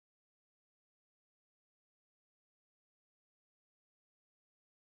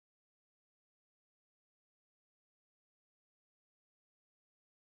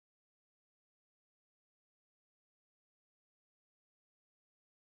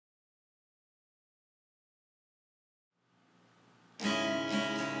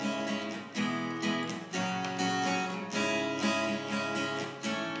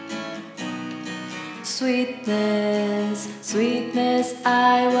Sweetness, sweetness,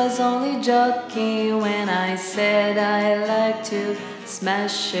 I was only joking when I said I like to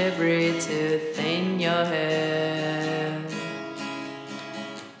smash every tooth in your head.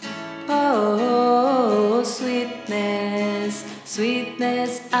 Oh, sweetness,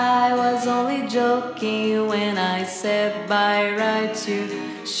 sweetness, I was only joking when I said by rights you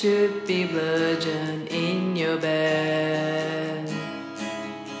should be bludgeoned in your bed.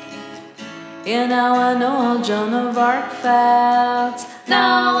 And now I know how Joan of Arc felt.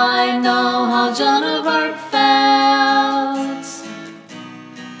 Now I know how Joan of Arc felt.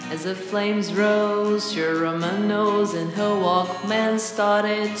 As the flames rose, your Roman nose and her Walkman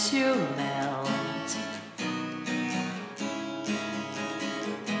started to melt.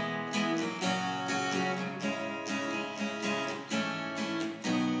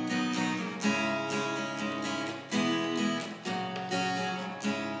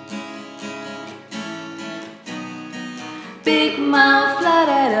 Bigmouth, la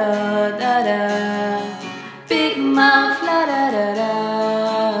da da da da. Bigmouth, la da da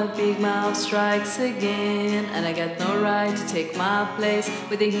da. Bigmouth strikes again, and I got no right to take my place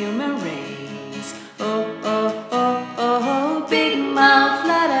with the human race. Oh oh oh oh oh. Bigmouth,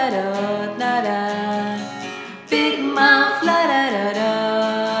 la da da da da. Bigmouth, la da da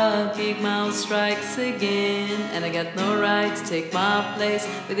da. Bigmouth strikes again, and I got no right to take my place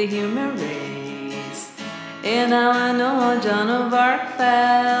with the human race. And now I know how Joan of Arc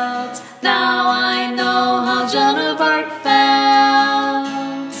felt. Now I know how Joan of Arc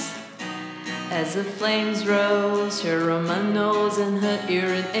felt. As the flames rose, her Roman nose and her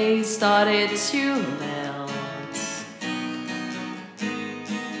urine A started to melt.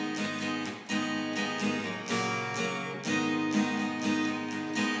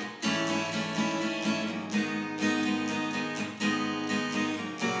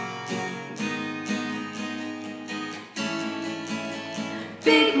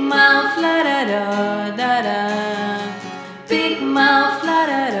 Bigmouth, la da da da da. Bigmouth, la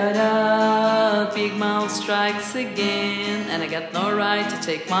da da da. Bigmouth strikes again, and I got no right to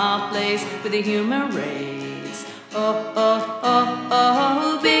take my place with the human race. Oh oh oh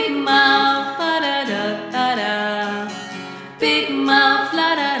oh. Bigmouth, la da da da da. Bigmouth,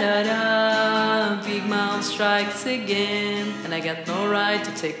 la da da da. Bigmouth strikes again, and I got no right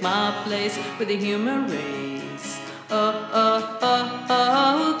to take my place with the human race. Oh oh oh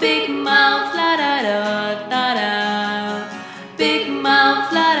oh. Bigmouth, la da da da da.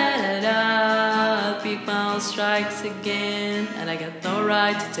 Bigmouth, la da da da. Bigmouth strikes again, and I got no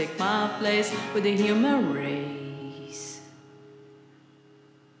right to take my place with the human race.